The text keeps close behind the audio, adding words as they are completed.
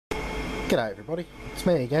G'day everybody, it's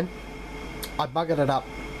me again. I buggered it up,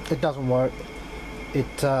 it doesn't work, it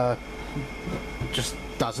just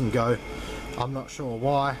doesn't go. I'm not sure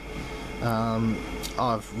why.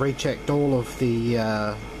 I've rechecked all of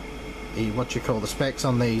the specs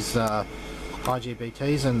on these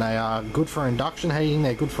Igbts, and they are good for induction heating,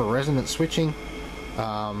 they're good for resonance switching.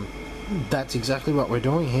 That's exactly what we're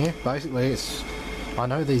doing here. Basically, I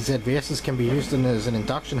know these ZVSs can be used as an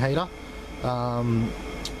induction heater.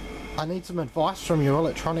 I need some advice from you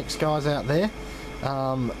electronics guys out there.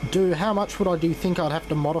 How much do you think I'd have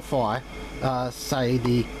to modify, say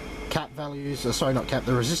the cap values, sorry not cap,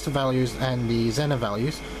 the resistor values and the Zener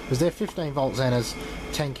values, because they're 15 volt Zeners,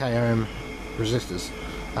 10k ohm resistors.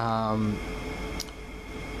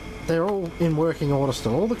 They're all in working order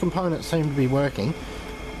still, all the components seem to be working.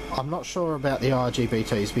 I'm not sure about the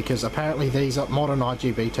Igbts, because apparently these modern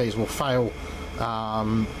Igbts will fail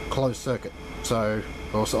closed circuit, so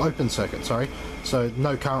open circuit, sorry, so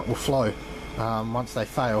no current will flow once they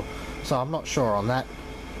fail. So I'm not sure on that.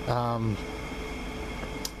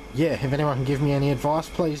 Yeah, if anyone can give me any advice,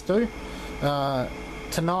 please do.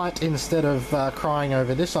 Tonight, instead of crying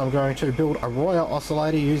over this, I'm going to build a Royer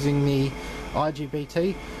oscillator using the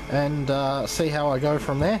Igbt and see how I go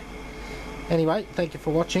from there. Anyway, thank you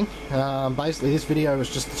for watching. Basically this video was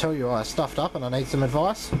just to tell you I stuffed up and I need some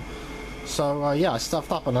advice. So yeah, I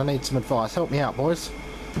stuffed up and I need some advice. Help me out, boys.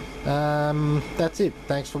 That's it.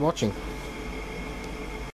 Thanks for watching.